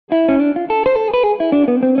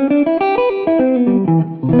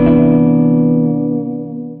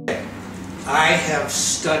have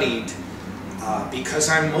studied, because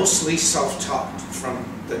I'm mostly self-taught from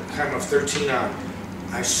the time of 13 on,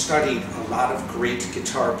 I've studied a lot of great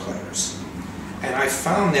guitar players. And I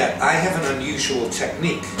found that I have an unusual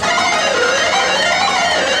technique.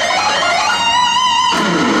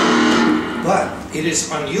 But it is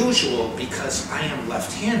unusual because I am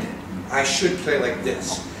left-handed. I should play like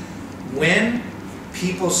this. When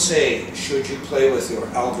people say, should you play with your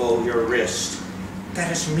elbow, your wrist, that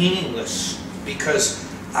is meaningless, because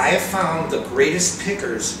I have found the greatest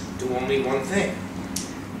pickers do only one thing.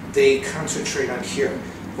 They concentrate on here.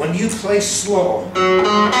 When you play slow,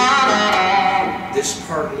 this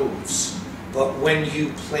part moves. But when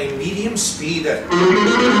you play medium speed,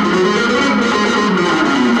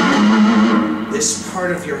 this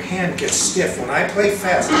part of your hand gets stiff. When I play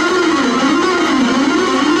fast,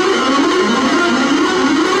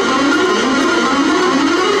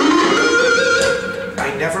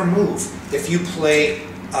 I never move. If you play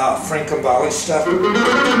Francambali stuff, or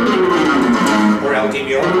El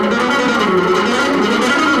Dino,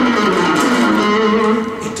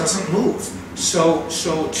 it doesn't move. So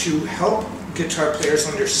to help guitar players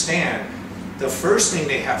understand, the first thing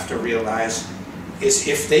they have to realize is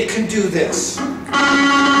if they can do this,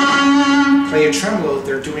 play a tremolo,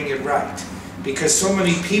 they're doing it right. Because so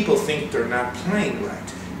many people think they're not playing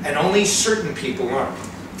right, and only certain people aren't.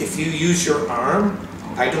 If you use your arm,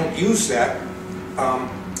 I don't use that,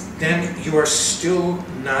 then you are still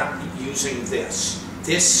not using this.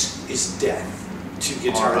 This is death to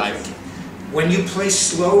guitar picking. When you play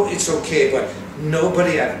slow, it's okay, but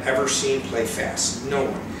nobody I've ever seen play fast, no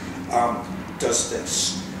one, does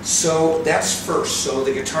this. So that's first. So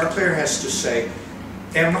the guitar player has to say,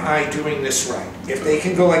 am I doing this right? If they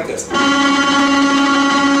can go like this,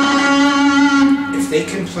 if they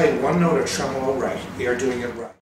can play one note of tremolo right, they are doing it right.